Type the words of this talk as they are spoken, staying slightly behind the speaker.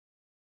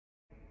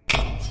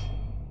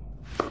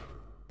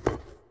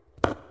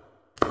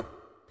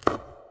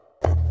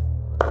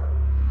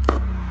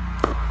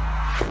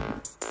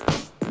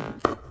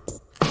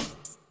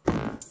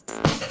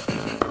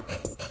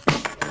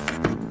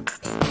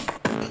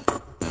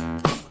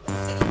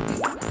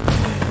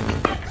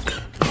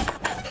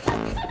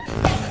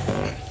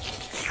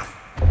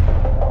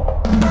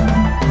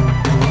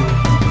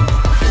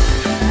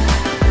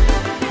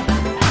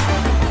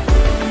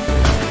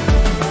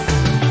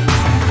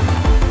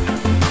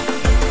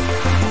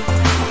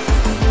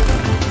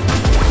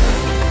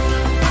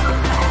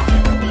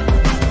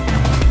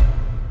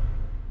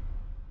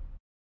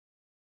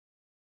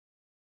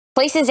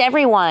Places,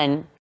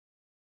 everyone.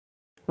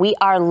 We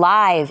are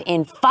live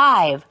in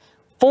 5,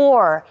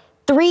 4,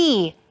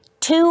 3,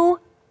 2.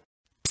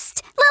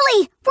 Psst,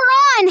 Lily,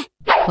 we're on!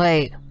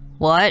 Wait,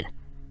 what?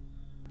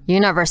 You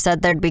never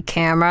said there'd be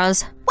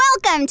cameras.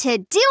 Welcome to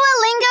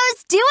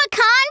Duolingo's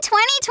Duocon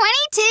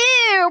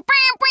 2022!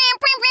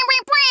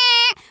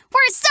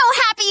 We're so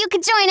happy you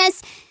could join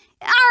us,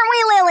 aren't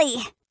we,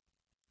 Lily?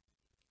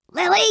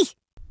 Lily?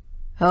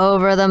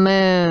 Over the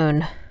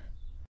moon.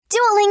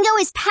 Duolingo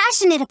is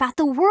passionate about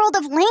the world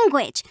of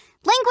language.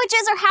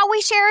 Languages are how we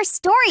share our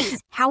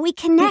stories, how we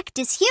connect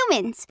as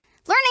humans.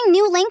 Learning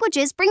new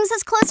languages brings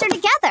us closer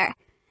together.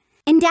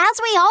 And as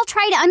we all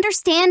try to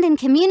understand and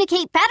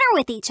communicate better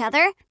with each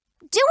other,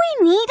 do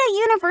we need a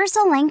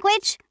universal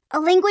language? A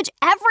language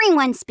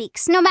everyone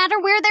speaks, no matter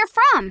where they're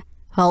from.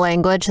 A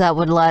language that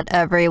would let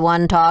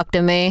everyone talk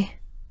to me?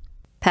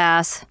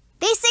 Pass.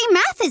 They say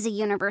math is a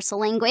universal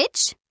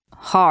language.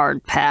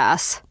 Hard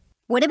pass.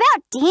 What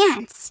about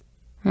dance?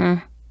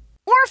 Or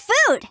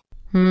food?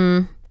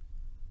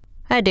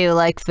 I do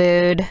like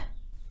food.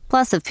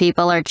 Plus, if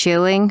people are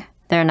chewing,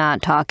 they're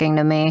not talking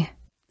to me.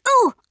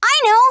 Ooh, I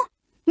know!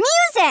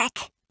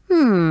 Music!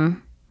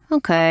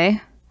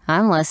 Okay.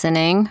 I'm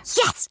listening.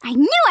 Yes, I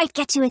knew I'd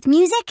get you with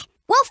music.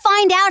 We'll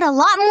find out a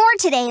lot more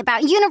today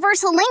about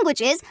universal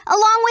languages,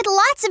 along with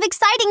lots of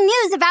exciting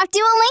news about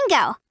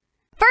Duolingo.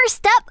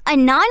 First up,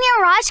 Ananya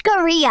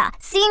Rajgoria,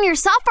 Senior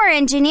Software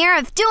Engineer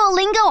of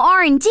Duolingo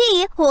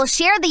R&D, who will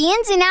share the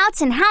ins and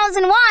outs and hows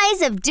and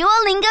whys of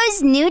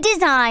Duolingo's new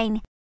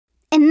design.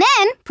 And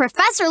then,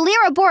 Professor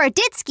Lira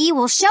Boroditsky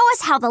will show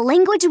us how the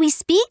language we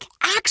speak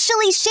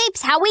actually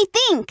shapes how we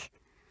think.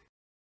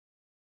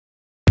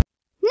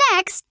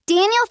 Next,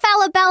 Daniel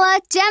Falabella,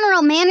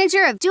 General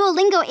Manager of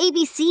Duolingo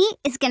ABC,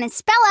 is going to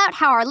spell out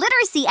how our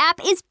literacy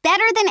app is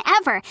better than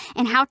ever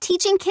and how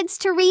teaching kids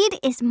to read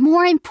is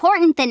more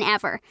important than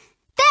ever.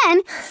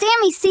 Then,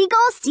 Sammy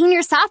Siegel,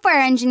 Senior Software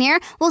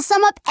Engineer, will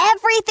sum up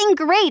everything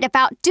great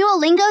about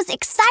Duolingo's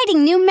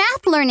exciting new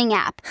math learning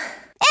app.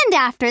 And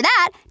after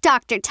that,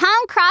 Dr.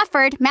 Tom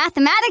Crawford,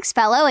 Mathematics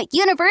Fellow at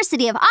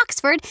University of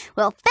Oxford,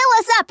 will fill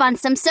us up on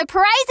some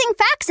surprising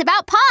facts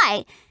about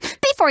pi.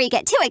 Before you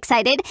get too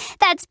excited,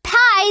 that's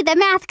pi the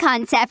math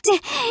concept,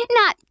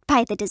 not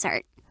pie the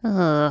dessert.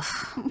 Ugh.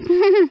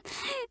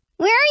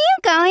 Where are you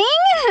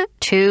going?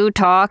 2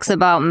 talks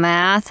about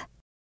math?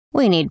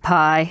 We need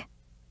pie.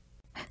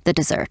 The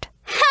dessert.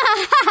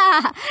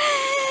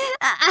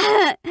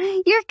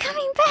 You're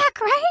coming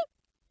back, right?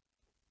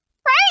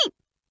 Right?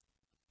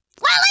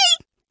 Lily!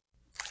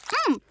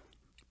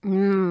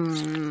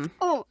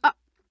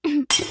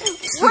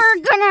 We're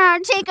gonna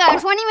take a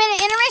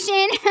 20-minute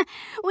intermission.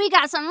 We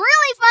got some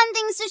really fun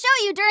things to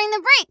show you during the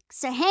break,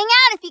 so hang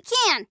out if you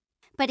can.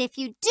 But if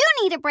you do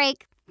need a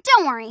break,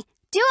 don't worry.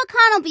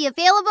 Duocon will be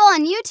available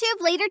on YouTube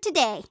later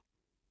today.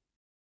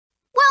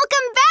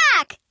 Welcome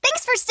back!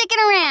 Thanks for sticking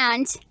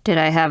around. Did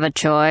I have a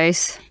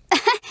choice?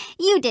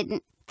 You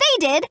didn't. They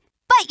did.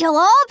 But you'll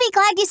all be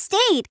glad you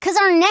stayed, because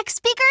our next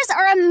speakers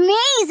are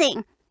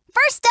amazing.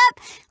 First up,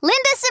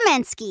 Linda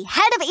Semensky,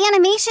 Head of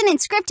Animation and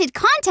Scripted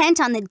Content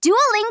on the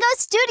Duolingo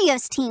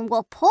Studios team,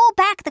 will pull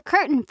back the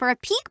curtain for a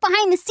peek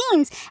behind the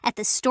scenes at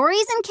the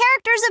stories and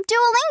characters of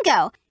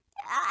Duolingo.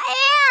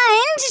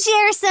 And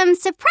share some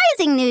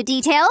surprising new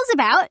details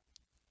about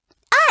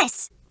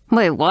us.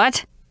 Wait,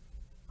 what?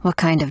 What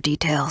kind of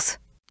details?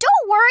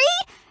 Don't worry.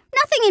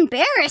 Nothing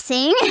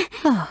embarrassing.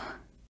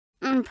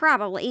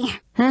 Probably.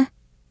 Huh?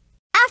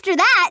 After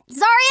that,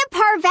 Zaria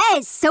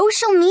Parvez,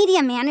 Social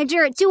Media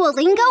Manager at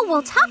Duolingo,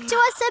 will talk to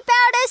us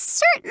about a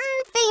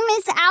certain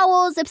famous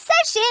owl's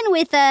obsession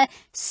with a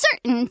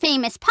certain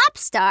famous pop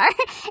star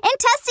and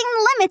testing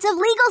the limits of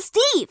Legal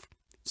Steve.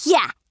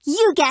 Yeah,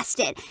 you guessed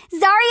it.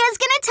 Zaria's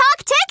gonna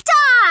talk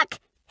TikTok!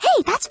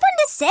 Hey, that's fun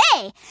to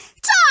say.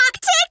 Talk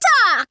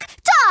TikTok!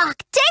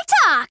 Talk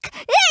TikTok!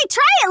 Hey,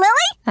 try it,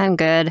 Lily! I'm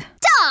good.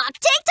 Talk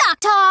TikTok!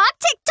 Talk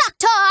TikTok!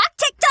 Talk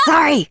TikTok!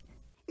 Sorry!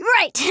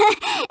 Right.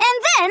 And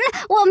then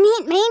we'll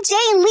meet May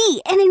Jae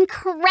Lee, an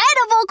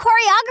incredible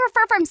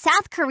choreographer from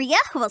South Korea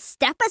who will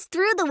step us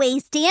through the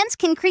ways dance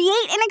can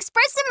create and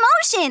express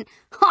emotion.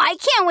 Oh, I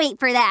can't wait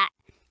for that.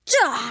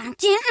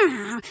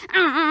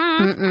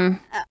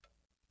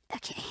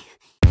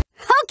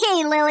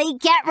 Okay, Lily,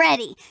 get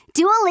ready.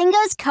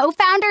 Duolingo's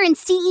co-founder and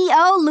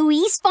CEO,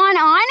 Luis Von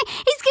On,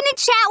 is going to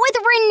chat with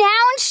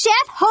renowned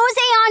chef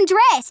Jose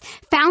Andres,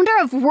 founder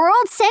of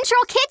World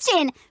Central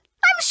Kitchen.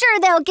 I'm sure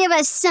they'll give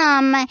us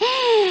some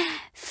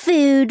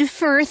food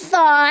for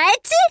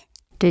thought.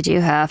 Did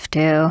you have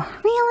to?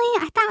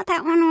 Really? I thought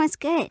that one was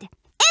good.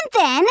 And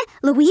then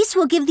Luis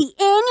will give the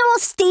annual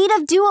State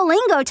of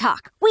Duolingo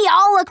talk. We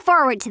all look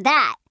forward to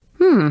that.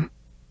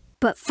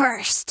 But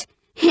first,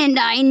 and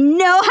I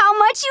know how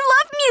much you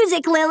love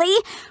music,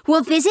 Lily,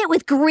 we'll visit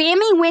with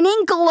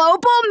Grammy-winning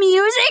global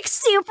music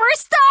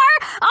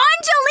superstar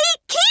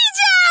Angelique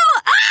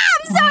Kidjo!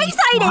 I'm so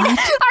excited! What?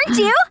 Aren't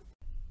you?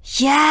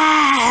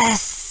 Yes!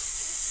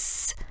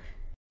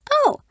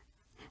 Oh,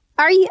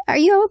 are you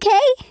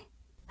okay?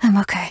 I'm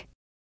okay.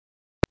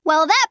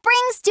 Well, that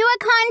brings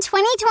Duocon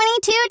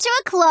 2022 to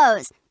a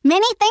close.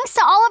 Many thanks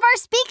to all of our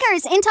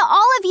speakers and to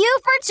all of you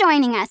for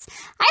joining us.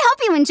 I hope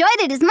you enjoyed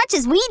it as much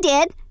as we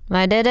did.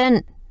 I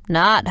didn't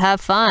not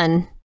have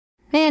fun.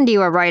 And you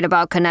were right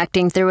about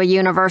connecting through a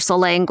universal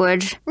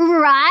language.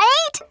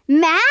 Right?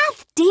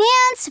 Math,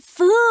 dance,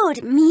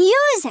 food,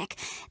 music.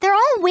 They're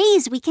all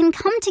ways we can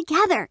come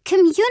together,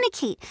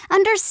 communicate,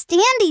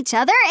 understand each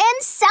other,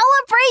 and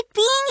celebrate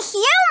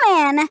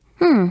being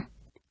human.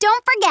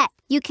 Don't forget,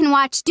 you can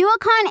watch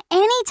Duocon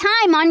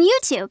anytime on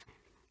YouTube.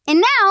 And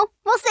now,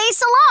 we'll say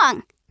so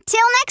long.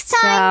 Till next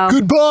time. Ciao.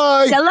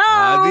 Goodbye. Shalom.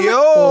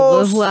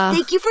 Adios.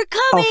 Thank you for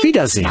coming. Auf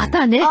Wiedersehen.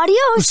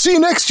 Adios. See you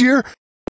next year.